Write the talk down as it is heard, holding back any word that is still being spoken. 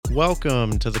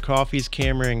Welcome to the Coffee's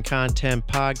Camera and Content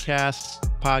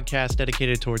podcast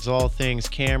dedicated towards all things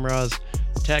cameras,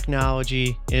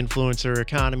 technology, influencer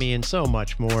economy, and so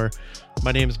much more.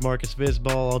 My name is Marcus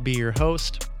Visbal. I'll be your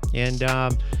host. And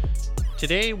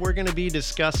today we're going to be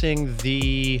discussing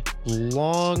the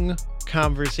long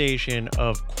conversation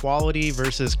of quality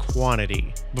versus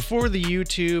quantity. Before the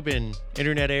YouTube and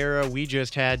internet era, we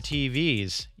just had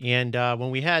TVs. And when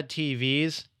we had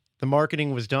TVs, the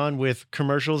marketing was done with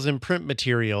commercials and print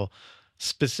material,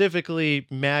 specifically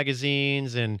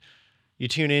magazines. And you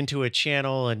tune into a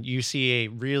channel and you see a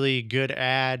really good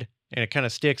ad and it kind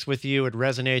of sticks with you. It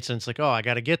resonates and it's like, oh, I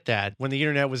got to get that. When the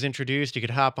internet was introduced, you could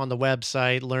hop on the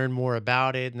website, learn more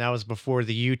about it. And that was before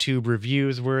the YouTube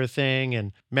reviews were a thing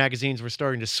and magazines were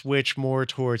starting to switch more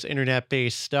towards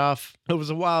internet-based stuff. It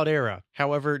was a wild era.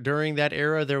 However, during that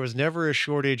era, there was never a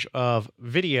shortage of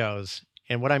videos.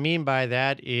 And what I mean by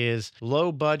that is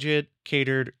low budget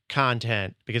catered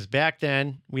content. Because back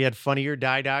then we had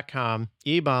funnyordie.com,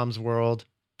 eBombs World,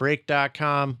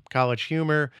 break.com, College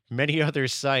Humor, many other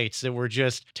sites that were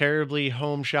just terribly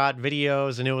home shot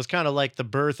videos. And it was kind of like the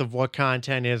birth of what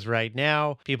content is right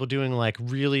now. People doing like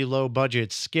really low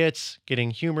budget skits,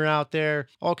 getting humor out there,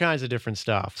 all kinds of different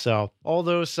stuff. So all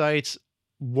those sites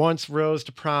once rose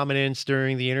to prominence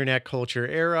during the internet culture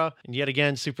era, and yet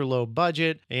again, super low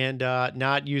budget and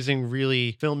not using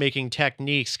really filmmaking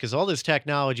techniques because all this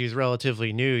technology is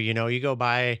relatively new. You know, you go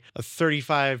buy a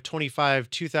 $35, $25,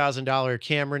 $2,000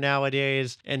 camera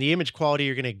nowadays, and the image quality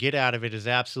you're going to get out of it is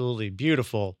absolutely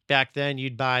beautiful. Back then,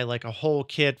 you'd buy like a whole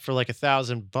kit for like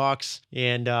 $1,000,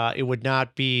 and it would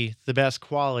not be the best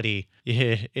quality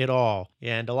at all.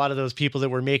 And a lot of those people that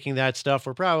were making that stuff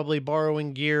were probably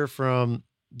borrowing gear from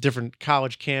different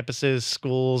college campuses,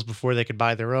 schools before they could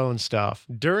buy their own stuff.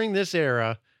 During this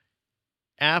era,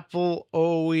 Apple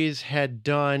always had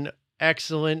done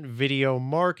excellent video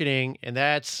marketing, and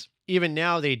that's even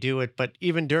now they do it, but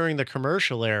even during the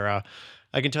commercial era,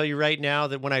 I can tell you right now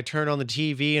that when I turn on the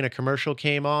TV and a commercial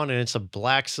came on and it's a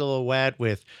black silhouette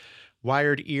with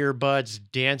wired earbuds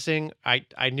dancing,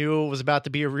 I knew it was about to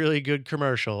be a really good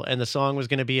commercial and the song was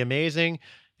going to be amazing.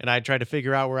 And I tried to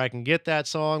figure out where I can get that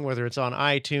song, whether it's on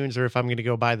iTunes or if I'm going to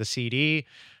go buy the CD,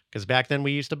 because back then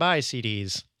we used to buy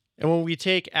CDs. And when we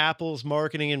take Apple's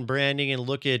marketing and branding and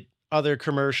look at other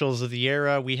commercials of the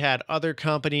era, we had other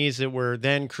companies that were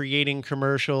then creating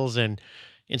commercials, and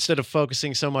instead of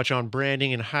focusing so much on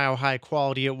branding and how high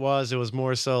quality it was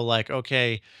more so like,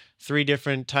 okay, 3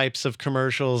 different types of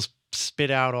commercials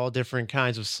spit out all different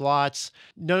kinds of slots.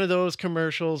 None of those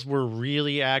commercials were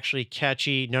really actually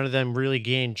catchy. None of them really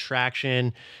gained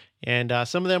traction. And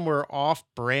some of them were off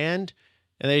brand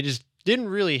and they just didn't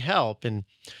really help. And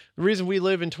the reason we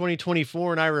live in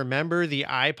 2024 and I remember the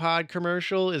iPod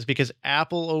commercial is because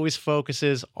Apple always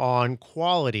focuses on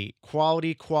quality.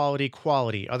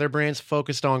 Other brands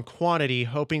focused on quantity,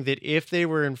 hoping that if they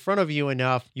were in front of you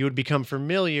enough, you would become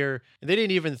familiar. And they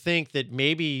didn't even think that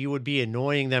maybe you would be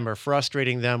annoying them or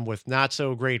frustrating them with not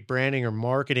so great branding or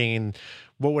marketing. And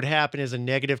what would happen is a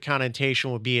negative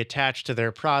connotation would be attached to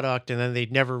their product, and then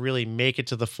they'd never really make it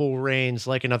to the full range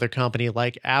like another company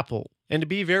like Apple. And to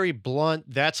be very blunt,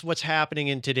 that's what's happening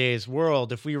in today's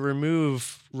world. If we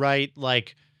remove, right,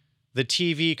 like the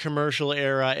TV commercial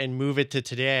era and move it to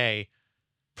today,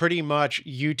 pretty much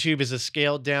YouTube is a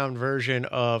scaled down version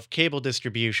of cable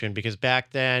distribution, because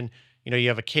back then, you know, you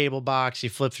have a cable box, you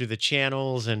flip through the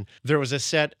channels, and there was a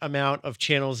set amount of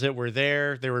channels that were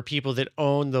there. There were people that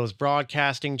owned those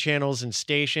broadcasting channels and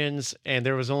stations, and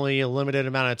there was only a limited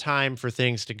amount of time for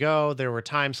things to go. There were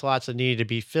time slots that needed to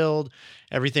be filled.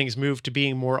 Everything's moved to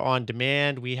being more on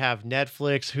demand. We have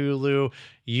Netflix, Hulu,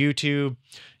 YouTube.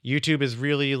 YouTube is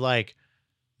really like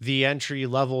the entry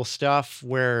level stuff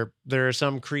where there are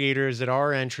some creators that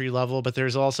are entry level, but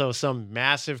there's also some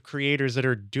massive creators that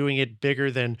are doing it bigger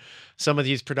than some of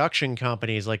these production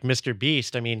companies like Mr.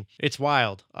 Beast. I mean, it's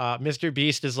wild. Mr.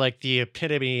 Beast is like the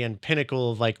epitome and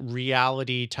pinnacle of like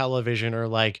reality television, or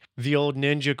like the old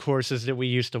ninja courses that we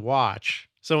used to watch.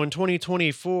 So in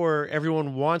 2024,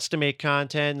 everyone wants to make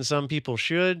content, and some people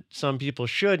should, some people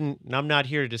shouldn't. And I'm not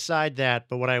here to decide that.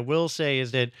 But what I will say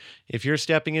is that if you're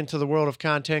stepping into the world of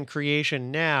content creation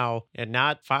now and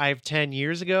not 5, 10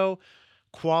 years ago,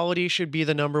 quality should be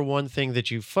the number one thing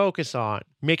that you focus on.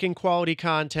 Making quality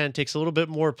content takes a little bit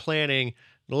more planning,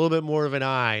 a little bit more of an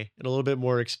eye, and a little bit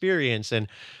more experience. And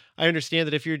I understand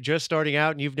that if you're just starting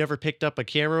out and you've never picked up a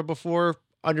camera before,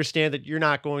 understand that you're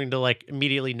not going to like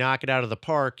immediately knock it out of the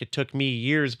park. It took me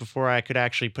years before I could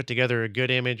actually put together a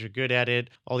good image, a good edit,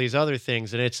 all these other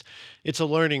things. And it's a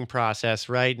learning process,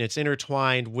 right? And it's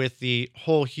intertwined with the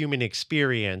whole human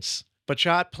experience. But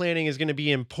shot planning is going to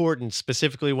be important,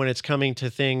 specifically when it's coming to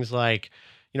things like,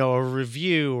 a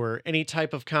review or any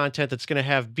type of content that's going to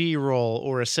have B-roll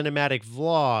or a cinematic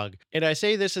vlog. And I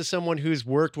say this as someone who's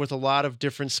worked with a lot of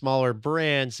different smaller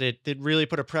brands that really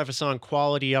put a preface on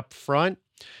quality up front.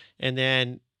 And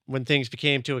then when things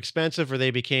became too expensive or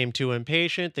they became too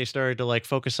impatient, they started to like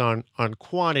focus on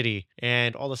quantity.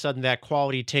 And all of a sudden that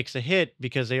quality takes a hit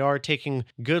because they are taking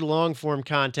good long form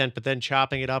content, but then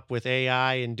chopping it up with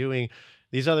AI and doing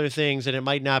these other things. And it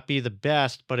might not be the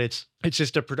best, but it's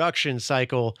just a production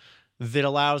cycle that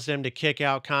allows them to kick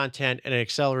out content at an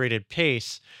accelerated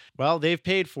pace. Well, they've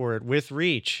paid for it with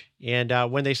reach. And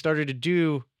when they started to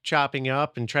do chopping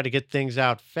up and try to get things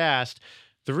out fast,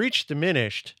 the reach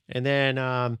diminished, and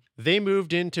then they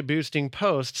moved into boosting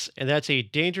posts, and that's a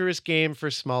dangerous game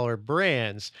for smaller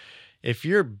brands. If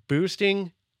you're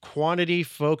boosting quantity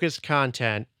focused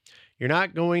content, you're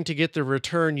not going to get the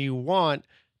return you want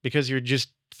because you're just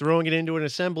throwing it into an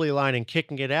assembly line and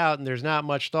kicking it out, and there's not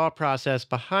much thought process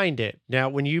behind it. Now,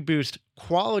 when you boost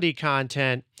quality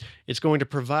content, it's going to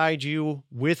provide you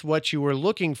with what you were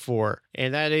looking for,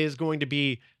 and that is going to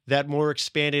be that more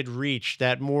expanded reach,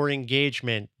 that more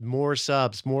engagement, more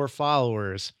subs, more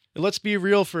followers. And let's be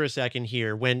real for a second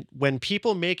here. When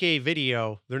people make a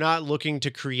video, they're not looking to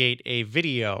create a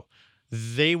video.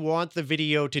 They want the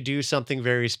video to do something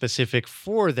very specific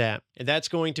for them. And that's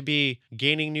going to be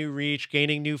gaining new reach,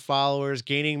 gaining new followers,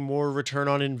 gaining more return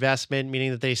on investment,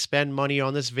 meaning that they spend money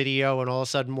on this video and all of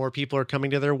a sudden more people are coming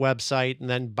to their website and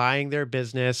then buying their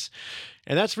business.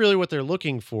 And that's really what they're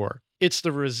looking for. It's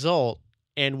the result.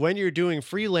 And when you're doing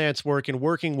freelance work and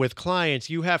working with clients,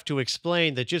 you have to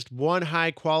explain that just one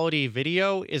high quality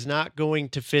video is not going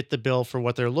to fit the bill for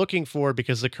what they're looking for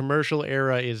because the commercial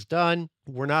era is done.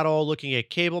 We're not all looking at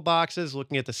cable boxes,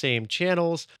 looking at the same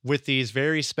channels with these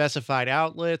very specified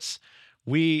outlets.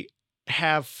 We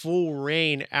have full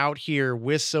reign out here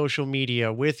with social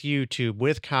media, with YouTube,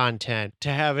 with content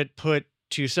to have it put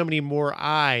to so many more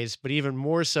eyes, but even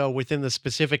more so within the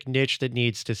specific niche that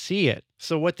needs to see it.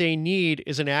 So what they need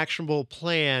is an actionable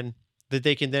plan that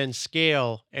they can then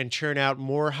scale and churn out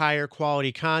more higher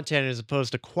quality content as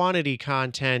opposed to quantity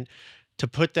content to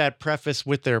put that preface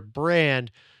with their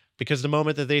brand. Because the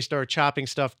moment that they start chopping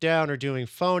stuff down or doing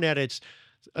phone edits,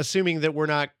 assuming that we're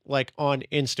not like on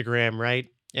Instagram, right?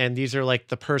 And these are like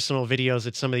the personal videos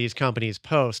that some of these companies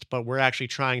post, but we're actually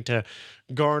trying to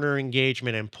garner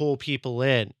engagement and pull people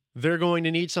in. They're going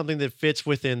to need something that fits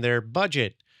within their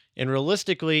budget. And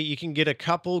realistically, you can get a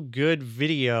couple good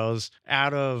videos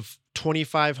out of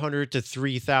 $2,500 to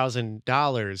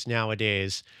 $3,000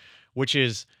 nowadays, which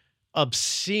is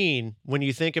obscene when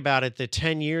you think about it, that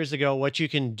 10 years ago, what you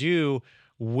can do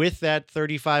with that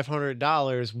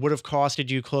 $3,500 would have costed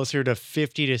you closer to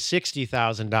 $50,000 to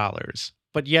 $60,000.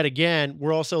 But yet again,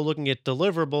 we're also looking at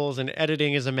deliverables, and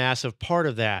editing is a massive part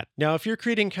of that. Now, if you're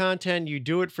creating content, you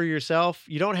do it for yourself,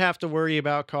 you don't have to worry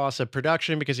about costs of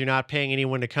production because you're not paying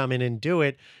anyone to come in and do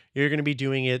it. You're going to be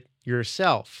doing it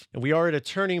yourself. And we are at a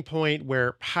turning point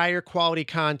where higher quality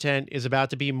content is about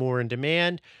to be more in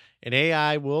demand, and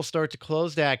AI will start to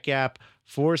close that gap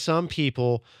for some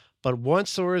people. But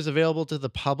once SOAR is available to the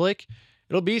public,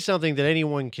 it'll be something that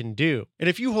anyone can do. And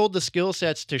if you hold the skill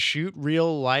sets to shoot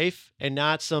real life and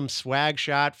not some swag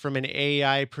shot from an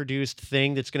AI produced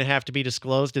thing that's going to have to be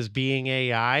disclosed as being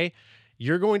AI,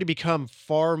 you're going to become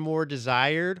far more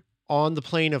desired on the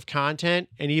plane of content,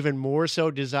 and even more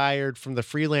so desired from the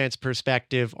freelance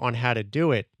perspective on how to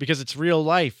do it, because it's real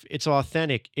life, it's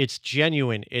authentic, it's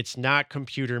genuine, it's not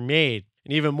computer made.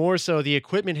 And even more so, the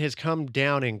equipment has come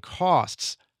down in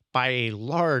costs by a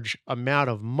large amount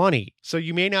of money. So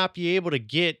you may not be able to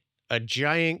get a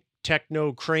giant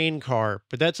techno crane car,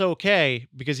 but that's okay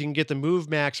because you can get the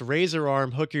MoveMax Razor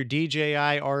Arm, hook your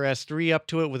DJI RS3 up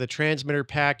to it with a transmitter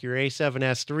pack, your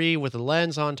A7S3 with a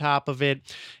lens on top of it,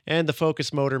 and the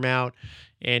focus motor mount.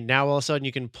 And now all of a sudden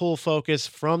you can pull focus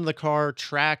from the car,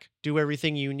 track, do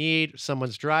everything you need.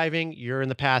 Someone's driving, you're in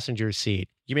the passenger seat.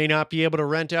 You may not be able to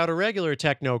rent out a regular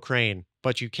techno crane,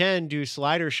 but you can do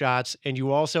slider shots, and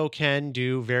you also can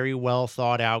do very well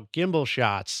thought out gimbal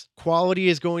shots. Quality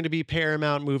is going to be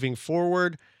paramount moving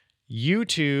forward.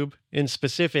 YouTube in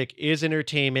specific is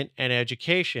entertainment and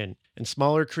education, and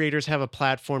smaller creators have a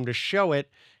platform to show it,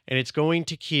 and it's going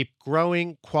to keep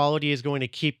growing. Quality is going to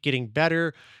keep getting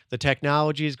better. The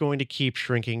technology is going to keep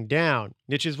shrinking down.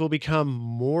 Niches will become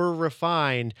more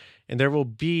refined, and there will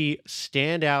be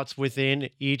standouts within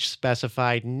each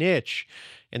specified niche.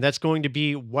 And that's going to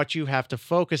be what you have to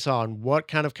focus on. What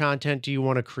kind of content do you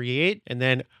want to create? And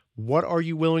then What are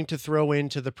you willing to throw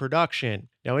into the production?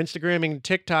 Now, Instagram and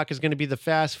TikTok is going to be the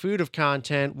fast food of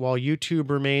content while YouTube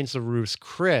remains the Ruth's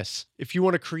Chris. If you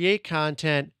want to create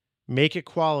content, make it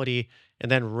quality,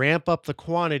 and then ramp up the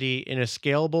quantity in a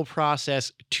scalable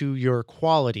process to your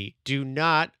quality. Do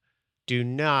not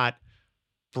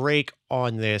break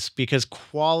on this, because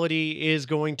quality is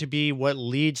going to be what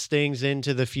leads things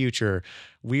into the future.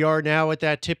 We are now at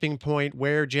that tipping point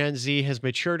where Gen Z has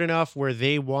matured enough where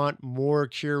they want more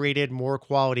curated, more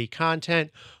quality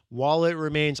content while it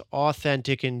remains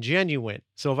authentic and genuine.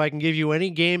 So if I can give you any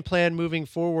game plan moving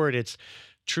forward, it's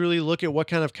truly look at what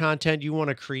kind of content you want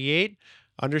to create,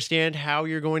 understand how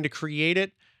you're going to create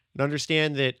it, and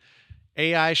understand that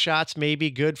AI shots may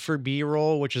be good for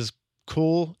B-roll, which is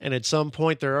cool. And at some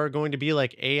point, there are going to be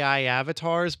like AI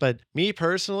avatars. But me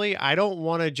personally, I don't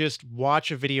want to just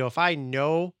watch a video. If I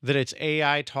know that it's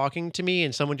AI talking to me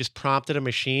and someone just prompted a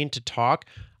machine to talk,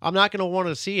 I'm not going to want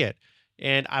to see it.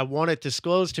 And I want it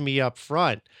disclosed to me up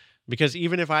front. Because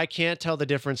even if I can't tell the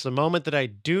difference, the moment that I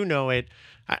do know it,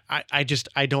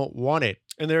 I don't want it.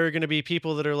 And there are going to be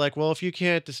people that are like, well, if you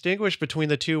can't distinguish between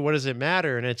the two, what does it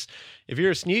matter? And it's, if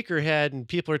you're a sneakerhead and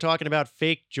people are talking about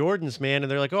fake Jordans, man,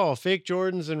 and they're like, oh, fake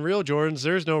Jordans and real Jordans,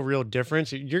 there's no real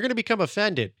difference. You're going to become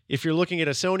offended. If you're looking at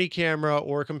a Sony camera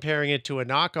or comparing it to a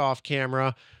knockoff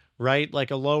camera, right? Like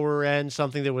a lower end,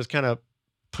 something that was kind of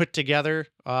put together.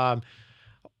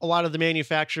 A lot of the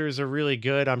manufacturers are really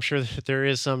good. I'm sure that there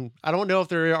is some, I don't know if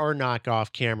there are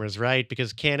knockoff cameras, right?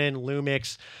 Because Canon,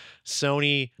 Lumix,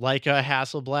 Sony, Leica,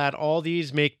 Hasselblad,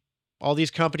 all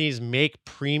these companies make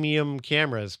premium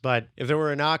cameras. But if there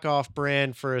were a knockoff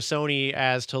brand for a Sony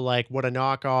as to like what a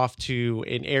knockoff to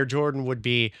an Air Jordan would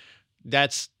be,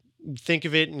 think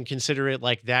of it and consider it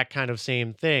like that kind of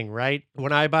same thing, right?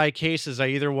 When I buy cases, I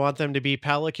either want them to be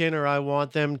Pelican or I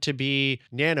want them to be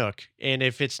Nanook. And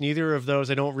if it's neither of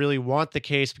those, I don't really want the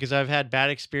case, because I've had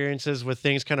bad experiences with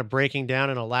things kind of breaking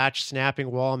down and a latch snapping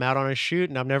while I'm out on a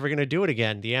shoot, and I'm never going to do it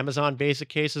again. The Amazon basic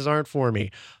cases aren't for me.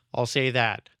 I'll say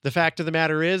that. The fact of the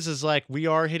matter is like we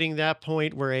are hitting that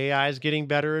point where AI is getting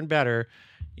better and better.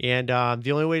 And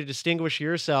the only way to distinguish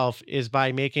yourself is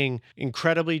by making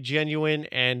incredibly genuine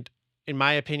and, in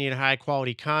my opinion, high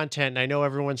quality content. And I know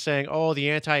everyone's saying, oh,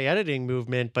 the anti-editing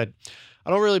movement, but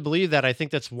I don't really believe that. I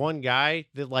think that's one guy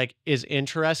that like is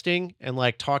interesting and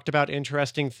like talked about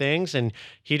interesting things, and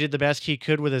he did the best he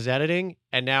could with his editing.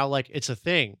 And now like it's a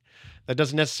thing. That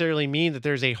doesn't necessarily mean that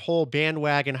there's a whole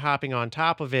bandwagon hopping on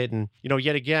top of it. And,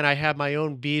 yet again, I have my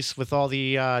own beasts with all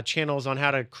the channels on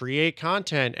how to create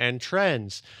content and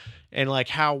trends, and like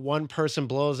how one person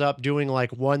blows up doing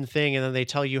like one thing and then they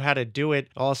tell you how to do it.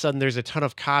 All of a sudden, there's a ton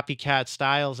of copycat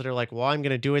styles that are like, well, I'm going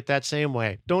to do it that same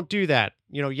way. Don't do that.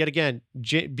 Yet again,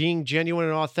 being genuine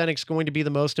and authentic is going to be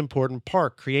the most important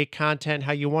part. Create content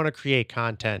how you want to create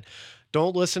content.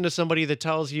 Don't listen to somebody that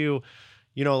tells you,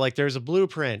 like there's a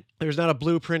blueprint. There's not a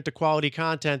blueprint to quality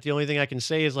content. The only thing I can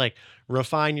say is like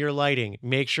refine your lighting.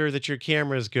 Make sure that your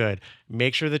camera is good.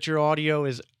 Make sure that your audio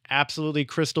is absolutely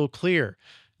crystal clear.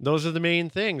 Those are the main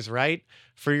things, right?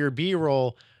 For your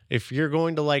B-roll, if you're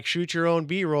going to like shoot your own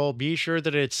B-roll, be sure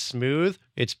that it's smooth,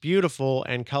 it's beautiful,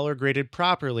 and color graded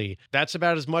properly. That's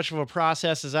about as much of a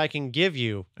process as I can give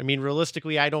you. I mean,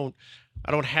 realistically, I don't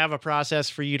have a process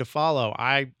for you to follow.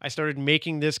 I started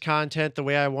making this content the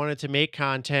way I wanted to make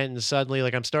content, and suddenly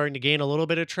like I'm starting to gain a little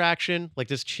bit of traction. Like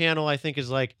this channel I think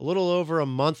is like a little over a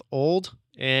month old,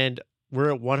 and we're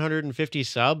at 150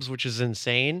 subs, which is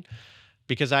insane,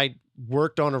 because I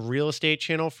worked on a real estate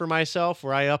channel for myself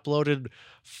where I uploaded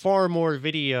far more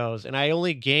videos and I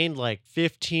only gained like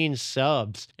 15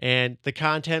 subs, and the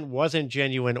content wasn't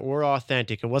genuine or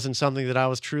authentic. It wasn't something that I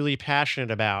was truly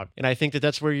passionate about. And I think that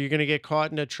that's where you're going to get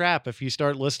caught in a trap. If you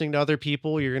start listening to other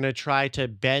people, you're going to try to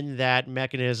bend that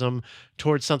mechanism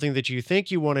towards something that you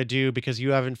think you want to do because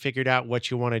you haven't figured out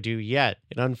what you want to do yet.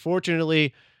 And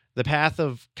unfortunately, the path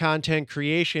of content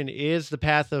creation is the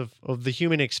path of the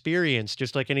human experience,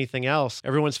 just like anything else.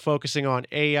 Everyone's focusing on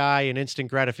AI and instant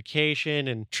gratification.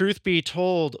 And truth be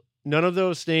told, none of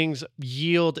those things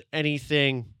yield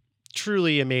anything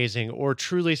truly amazing or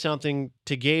truly something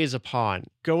to gaze upon.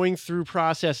 Going through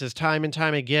processes time and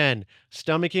time again,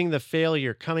 stomaching the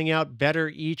failure, coming out better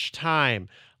each time,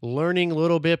 learning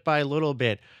little bit by little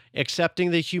bit,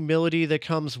 accepting the humility that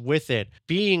comes with it,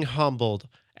 being humbled,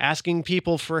 asking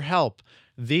people for help.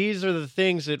 These are the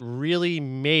things that really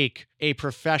make a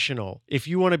professional. If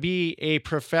you want to be a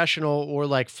professional or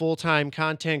like full-time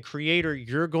content creator,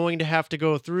 you're going to have to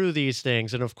go through these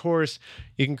things. And of course,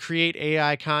 you can create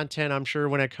AI content, I'm sure,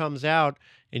 when it comes out,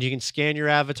 and you can scan your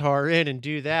avatar in and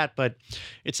do that, but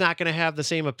it's not going to have the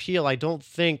same appeal. I don't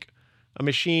think a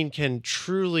machine can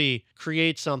truly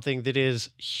create something that is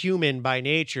human by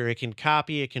nature. It can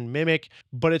copy, it can mimic,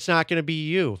 but it's not going to be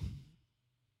you.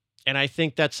 And I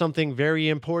think that's something very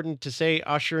important to say,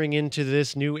 ushering into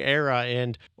this new era.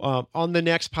 And on the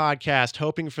next podcast,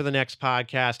 hoping for the next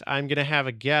podcast, I'm going to have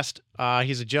a guest.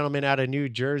 He's a gentleman out of New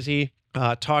Jersey.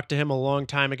 Talked to him a long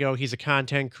time ago. He's a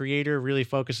content creator, really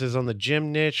focuses on the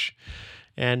gym niche.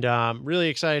 And really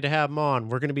excited to have him on.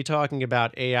 We're going to be talking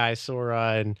about AI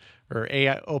Sora or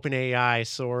AI OpenAI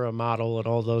Sora model and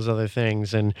all those other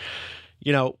things. And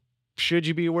should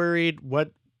you be worried?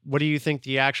 What do you think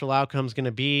the actual outcome is going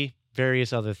to be?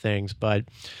 Various other things. But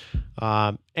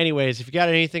anyways, if you got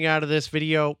anything out of this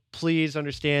video, please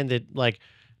understand that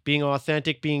being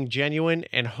authentic, being genuine,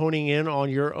 and honing in on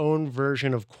your own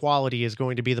version of quality is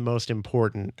going to be the most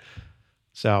important.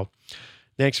 So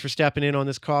thanks for stepping in on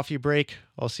this coffee break.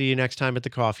 I'll see you next time at the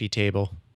coffee table.